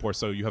in Singapore.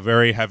 So you have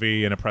very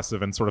heavy and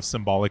oppressive and sort of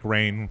symbolic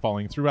rain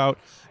falling throughout,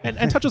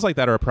 and touches like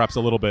that are perhaps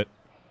a little bit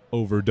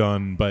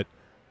overdone. But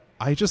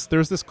there's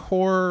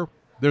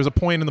a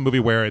point in the movie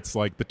where it's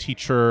like the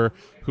teacher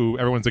who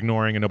everyone's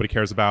ignoring and nobody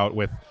cares about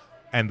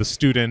and the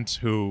student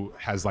who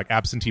has like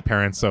absentee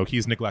parents, so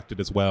he's neglected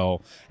as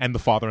well, and the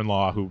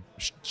father-in-law who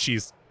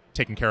she's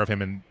taking care of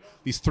him, and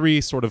these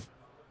 3 sort of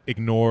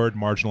ignored,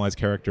 marginalized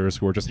characters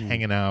who are just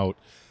hanging out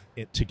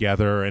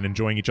together and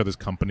enjoying each other's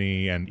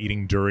company and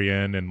eating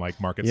durian and like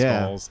market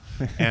stalls.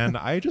 And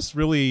I just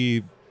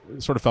really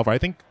sort of fell for it. I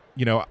think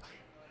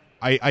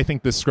I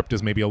think this script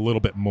is maybe a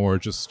little bit more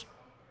just...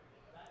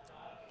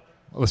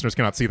 Listeners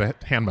cannot see the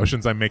hand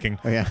motions I'm making.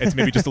 Oh, yeah. It's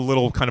maybe just a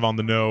little kind of on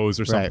the nose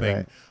or something.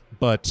 Right.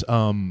 But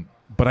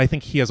I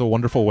think he has a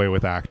wonderful way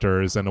with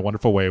actors and a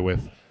wonderful way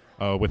with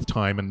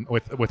time and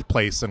with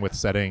place and with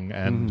setting.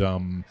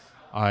 And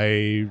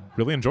I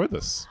really enjoyed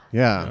this.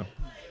 Yeah.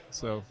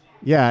 So.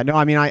 Yeah. No,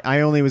 I mean,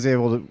 I only was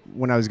able to,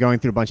 when I was going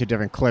through a bunch of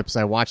different clips,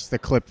 I watched the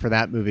clip for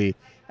that movie.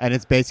 And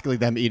it's basically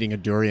them eating a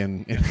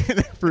durian in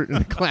the fruit in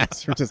the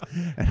class.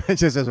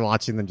 Just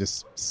watching them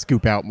just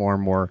scoop out more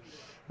and more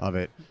of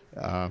it.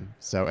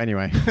 So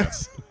anyway,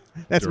 yes.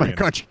 That's my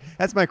critical.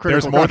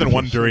 There's more than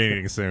one durian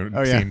eating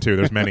scene too.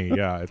 There's many.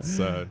 Yeah, it's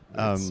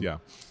yeah.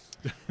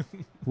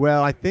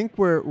 Well, I think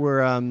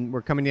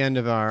we're coming to the end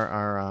of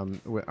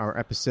our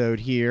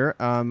episode here.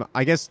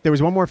 I guess there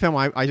was one more film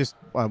I just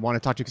want to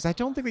talk to because I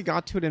don't think we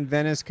got to it in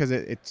Venice because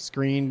it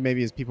screened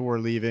maybe as people were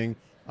leaving.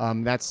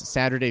 That's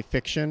Saturday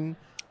Fiction,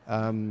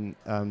 the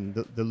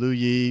Liu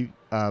Yi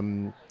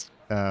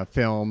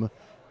film.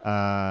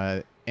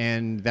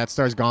 And that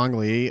stars Gong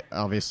Li,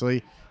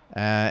 obviously.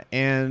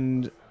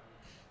 And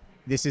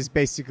this is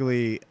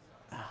basically,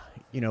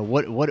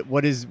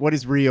 what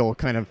is real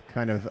kind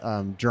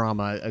of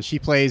drama. She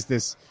plays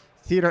this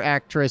theater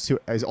actress who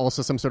is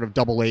also some sort of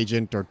double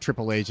agent or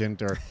triple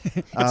agent, or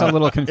it's a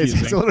little confusing.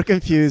 It's a little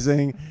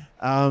confusing,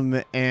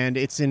 and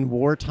it's in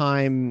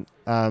wartime.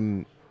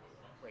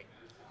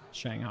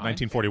 Shanghai.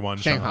 1941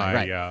 Shanghai,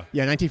 right. yeah.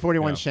 Yeah,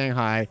 1941 Yeah.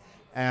 Shanghai.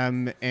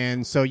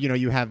 And so,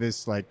 you have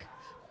this like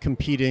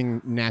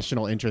competing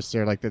national interests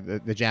there, like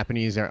the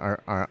Japanese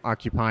are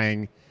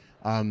occupying,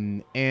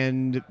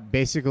 and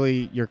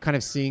basically you're kind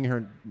of seeing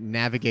her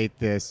navigate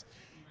this.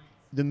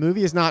 The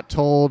movie is not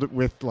told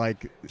with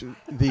like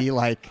the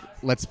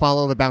let's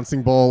follow the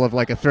bouncing ball of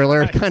like a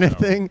thriller kind of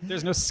thing.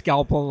 There's no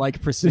scalpel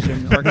like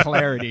precision or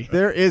clarity.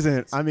 There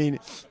isn't. I mean,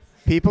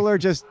 people are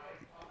just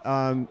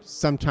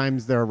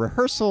sometimes there are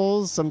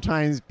rehearsals,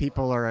 sometimes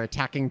people are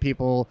attacking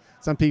people,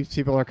 some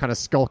people are kind of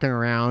skulking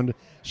around.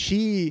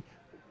 She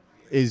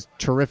is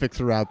terrific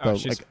throughout, though.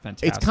 She's like,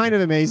 fantastic. it's kind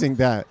of amazing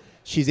that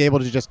she's able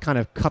to just kind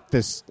of cut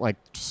this like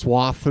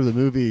swath through the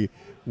movie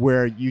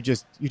where you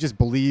just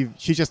believe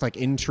she's just like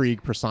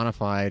intrigue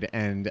personified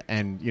and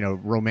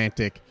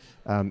romantic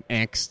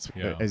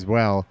angst as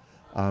well,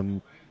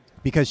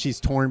 because she's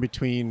torn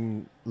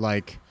between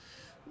like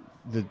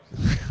I'm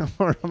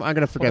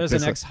gonna forget. There's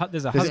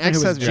a husband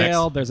who was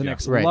jailed. There's an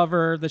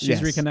ex-lover that she's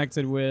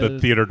reconnected with. The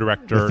theater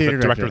director, the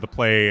director of the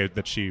play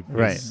that she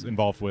was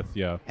involved with.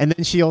 Yeah, and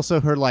then she also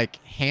her like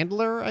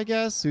handler, I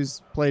guess,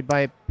 who's played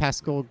by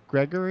Pascal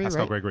Gregory.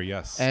 Gregory,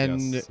 yes,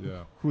 and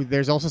who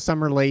there's also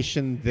some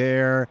relation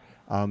there.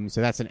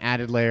 So that's an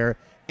added layer.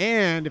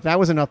 And if that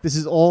was enough, this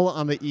is all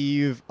on the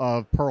eve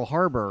of Pearl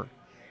Harbor.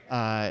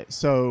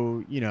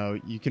 So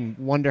you can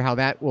wonder how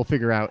that will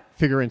figure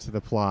into the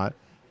plot.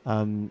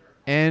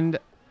 And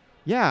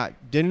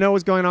didn't know what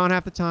was going on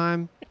half the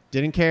time,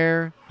 didn't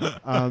care.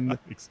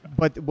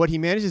 But what he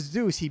manages to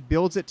do is he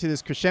builds it to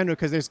this crescendo,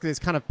 because there's this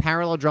kind of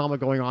parallel drama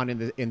going on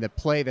in the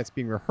play that's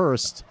being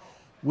rehearsed,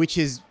 which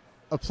is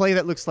a play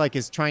that looks like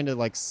is trying to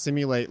like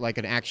simulate like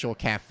an actual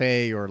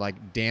cafe or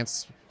like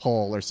dance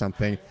hall or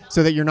something,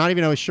 so that you're not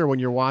even always sure when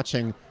you're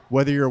watching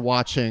whether you're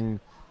watching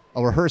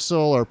a rehearsal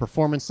or a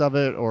performance of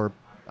it, or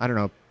I don't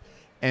know.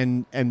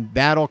 And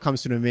that all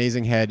comes to an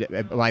amazing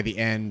head by the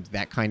end.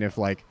 That kind of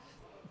like,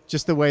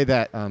 just the way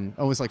that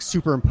almost like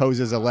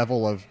superimposes a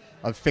level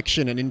of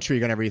fiction and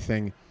intrigue on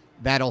everything.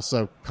 That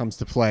also comes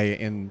to play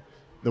in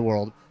the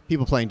world.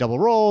 People playing double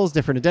roles,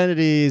 different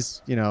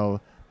identities,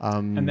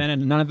 and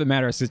then none of it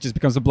matters. It just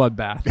becomes a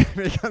bloodbath.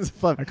 It becomes a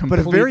bloodbath, but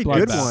a very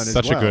good one as well.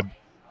 Such a good.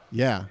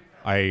 Yeah.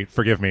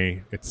 Forgive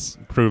me. It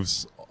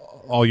proves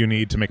all you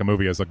need to make a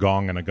movie is a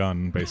gong and a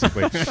gun,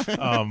 basically,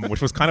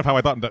 which was kind of how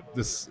I thought that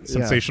this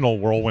sensational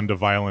whirlwind of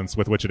violence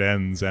with which it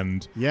ends,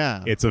 and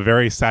it's a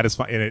very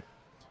satisfying.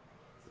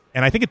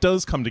 And I think it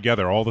does come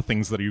together. All the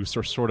things that you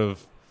sort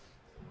of.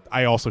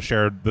 I also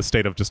shared the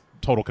state of just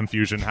total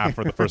confusion half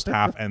for the first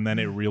half, and then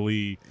it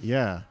really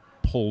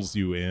pulls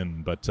you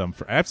in. But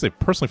I have to say,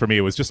 personally, for me,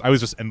 I was just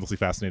endlessly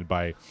fascinated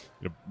by.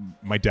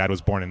 My dad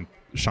was born in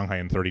Shanghai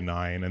in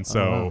 '39, and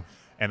so,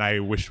 and I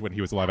wish when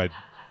he was alive I'd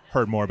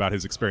heard more about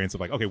his experience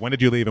of like, okay, when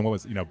did you leave and what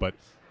was, but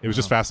it was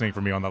just fascinating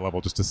for me on that level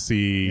just to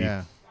see,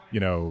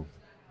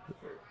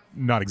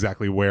 not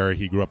exactly where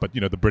he grew up, but,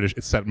 the British,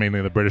 it's set mainly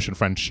in the British and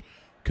French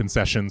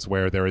concessions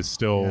where there is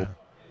still,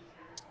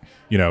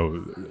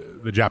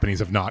 the Japanese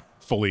have not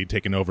fully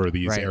taken over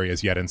these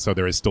areas yet. And so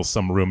there is still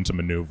some room to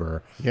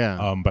maneuver.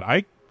 Yeah. But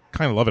I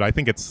kind of love it. I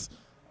think it's,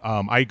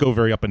 I go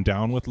very up and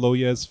down with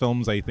Loye's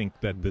films. I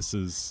think that this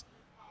is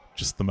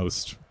just the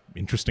most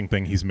interesting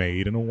thing he's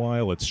made in a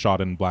while. It's shot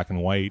in black and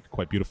white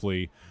quite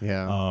beautifully.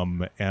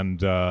 And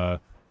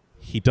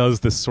he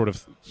does this sort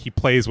of, he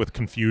plays with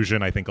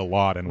confusion, I think, a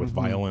lot, and with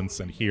violence,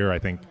 and here I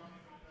think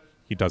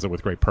he does it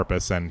with great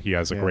purpose, and he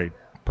has a great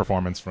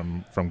performance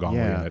from Gong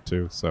Li in it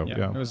too. So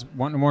it was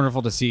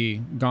wonderful to see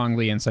Gong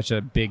Li in such a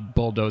big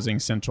bulldozing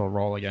central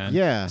role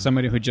again.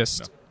 Somebody who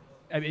just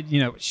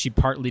she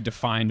partly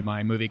defined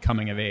my movie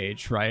coming of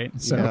age, right?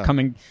 So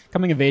coming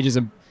of age is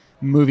a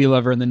movie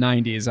lover in the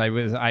 90s.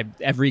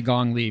 Every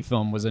Gong Li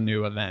film was a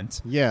new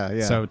event.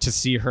 So to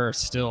see her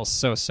still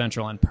so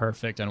central and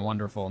perfect and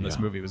wonderful in this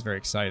movie was very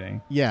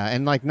exciting.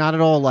 And like not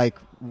at all like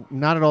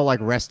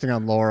resting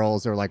on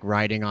laurels or like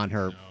riding on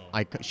her.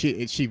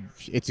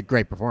 It's a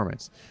great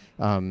performance.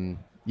 And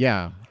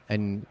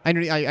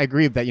I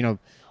agree that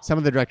some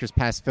of the director's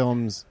past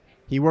films,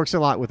 he works a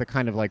lot with a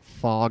kind of like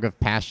fog of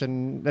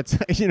passion that's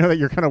that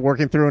you're kind of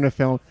working through in a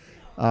film.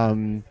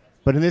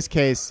 But in this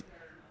case,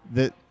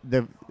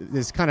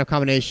 this kind of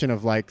combination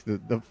of like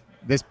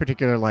this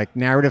particular like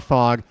narrative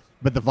fog,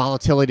 but the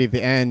volatility of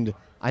the end,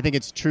 I think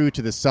it's true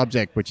to the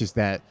subject, which is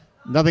that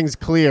nothing's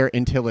clear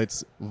until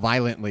it's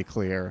violently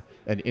clear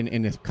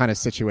in a kind of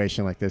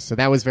situation like this. So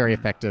that was very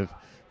effective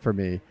for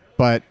me.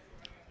 But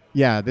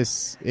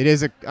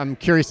I'm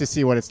curious to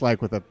see what it's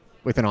like with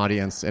an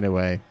audience in a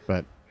way.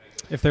 But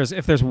if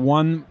there's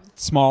one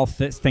small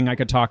thing I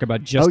could talk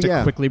about just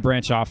to quickly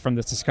branch off from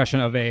this discussion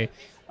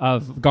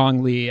of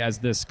Gong Li as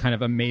this kind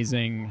of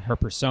amazing, her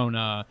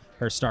persona,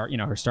 her star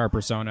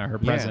persona, her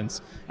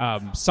presence.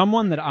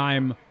 Someone that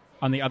I'm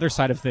on the other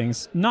side of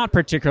things, not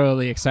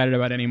particularly excited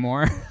about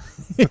anymore,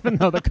 even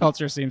though the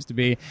culture seems to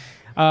be.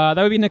 That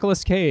would be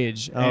Nicolas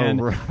Cage,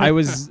 and right. I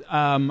was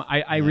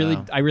I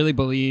really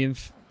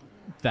believe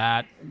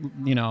that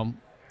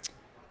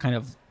kind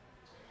of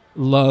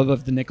love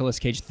of the Nicolas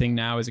Cage thing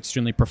now is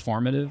extremely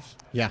performative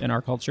in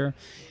our culture,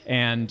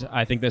 and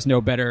I think there's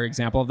no better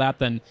example of that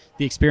than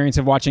the experience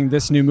of watching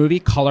this new movie,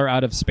 Color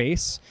Out of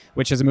Space,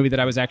 which is a movie that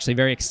I was actually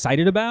very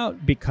excited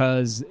about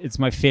because it's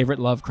my favorite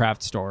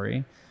Lovecraft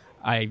story.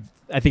 I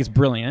think it's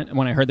brilliant.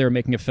 When I heard they were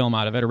making a film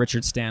out of it, or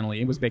Richard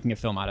Stanley was making a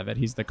film out of it,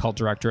 he's the cult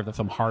director of the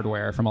film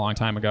Hardware from a long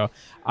time ago,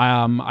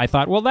 I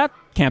thought, well, that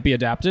can't be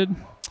adapted.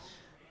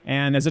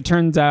 And as it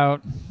turns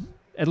out,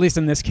 at least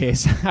in this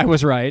case, I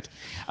was right.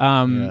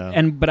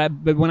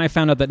 But when I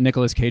found out that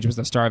Nicolas Cage was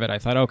the star of it, I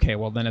thought, okay,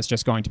 well, then it's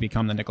just going to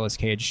become the Nicolas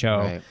Cage show.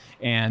 Right.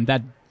 And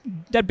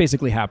that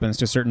basically happens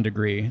to a certain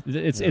degree.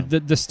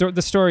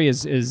 The story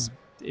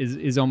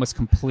is almost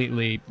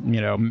completely,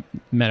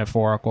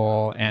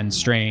 metaphorical and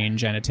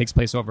strange, and it takes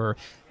place over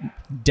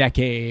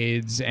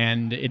decades,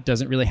 and it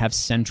doesn't really have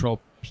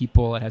central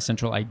people. It has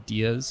central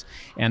ideas,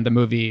 and the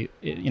movie,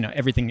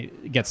 everything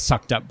gets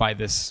sucked up by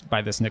this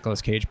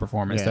Nicolas Cage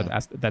performance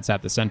that's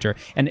at the center.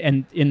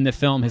 And in the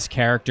film, his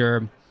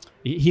character,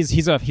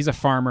 he's a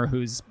farmer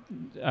who's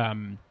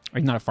not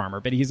a farmer,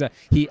 but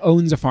he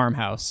owns a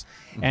farmhouse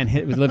and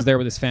he lives there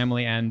with his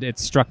family, and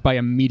it's struck by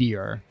a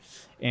meteor.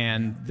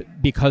 And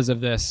because of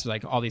this,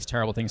 like, all these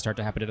terrible things start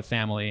to happen to the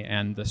family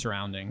and the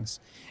surroundings,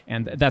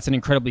 and that's an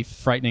incredibly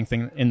frightening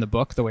thing in the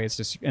book. The way it's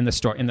just in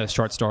the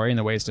short story, and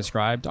the way it's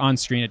described on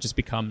screen, it just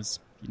becomes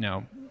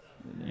a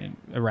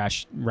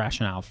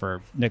rationale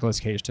for Nicolas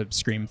Cage to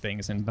scream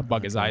things and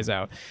bug his eyes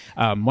out.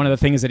 One of the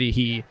things that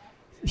he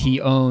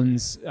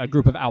owns a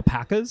group of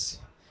alpacas,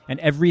 and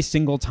every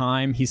single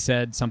time he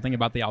said something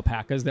about the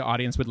alpacas, the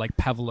audience would like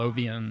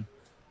Pavlovian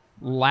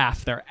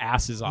laugh their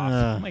asses off.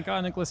 Oh my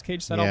God, Nicolas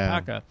Cage said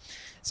alpaca.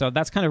 So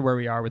that's kind of where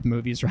we are with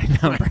movies right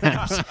now,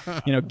 perhaps.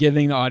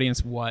 Giving the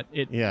audience what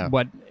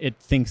it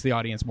thinks the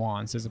audience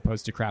wants, as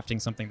opposed to crafting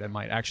something that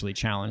might actually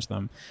challenge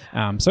them.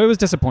 So it was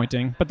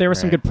disappointing, but there were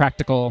some good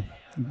practical,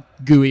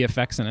 gooey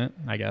effects in it,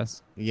 I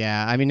guess.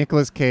 Yeah, I mean,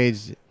 Nicolas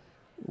Cage,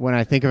 when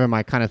I think of him,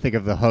 I kind of think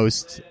of the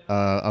host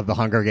of the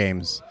Hunger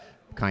Games,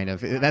 kind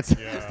of. That's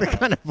the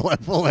kind of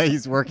level that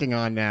he's working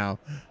on now.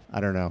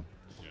 I don't know.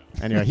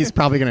 Anyway, he's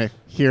probably going to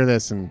hear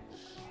this and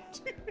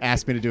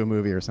ask me to do a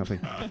movie or something.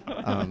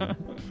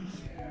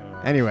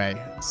 Anyway,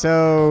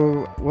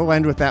 so we'll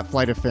end with that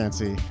flight of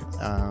fancy.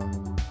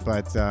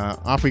 But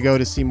off we go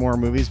to see more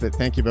movies. But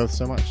thank you both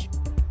so much.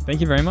 Thank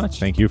you very much.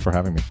 Thank you for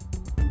having me.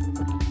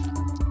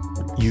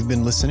 You've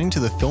been listening to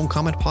the Film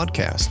Comment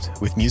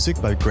Podcast with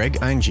music by Greg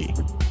Einge.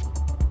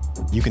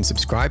 You can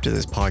subscribe to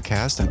this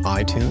podcast on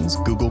iTunes,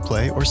 Google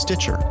Play, or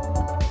Stitcher.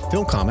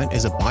 Film Comment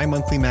is a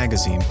bi-monthly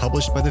magazine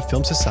published by the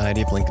Film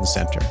Society of Lincoln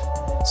Center.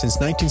 Since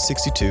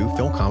 1962,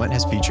 Film Comment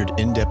has featured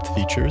in-depth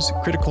features,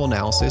 critical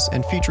analysis,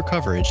 and feature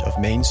coverage of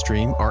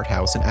mainstream, art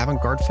house, and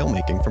avant-garde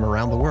filmmaking from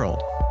around the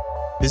world.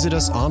 Visit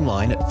us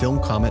online at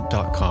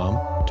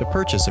filmcomment.com to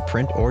purchase a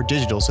print or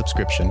digital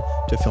subscription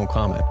to Film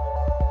Comment,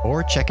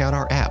 or check out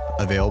our app,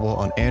 available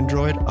on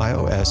Android,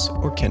 iOS,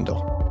 or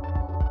Kindle.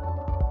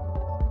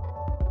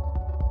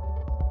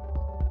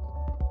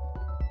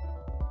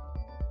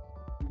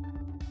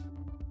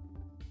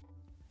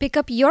 Pick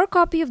up your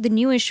copy of the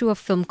new issue of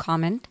Film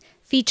Comment,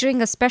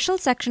 featuring a special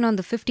section on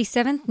the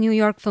 57th New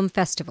York Film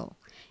Festival,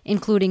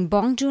 including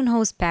Bong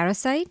Joon-ho's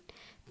Parasite,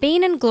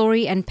 Pain and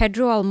Glory and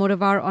Pedro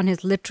Almodovar on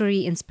his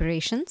literary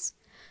inspirations,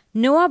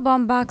 Noah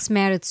Baumbach's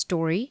Marriage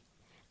Story,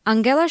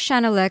 Angela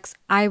Shanelek's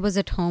I Was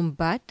at Home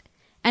But,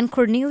 and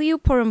Cornelio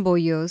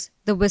Porumboyo's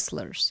The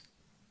Whistlers.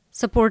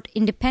 Support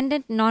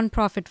independent,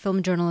 non-profit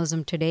film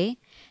journalism today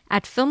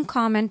at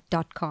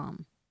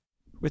filmcomment.com.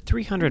 With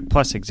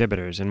 300-plus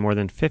exhibitors and more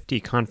than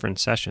 50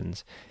 conference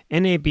sessions,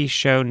 NAB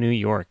Show New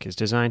York is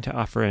designed to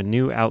offer a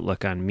new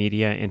outlook on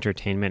media,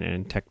 entertainment,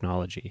 and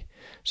technology,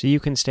 so you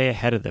can stay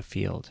ahead of the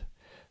field.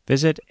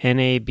 Visit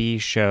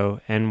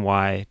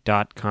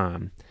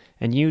nabshowny.com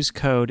and use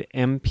code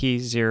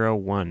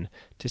MP01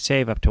 to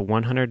save up to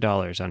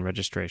 $100 on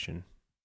registration.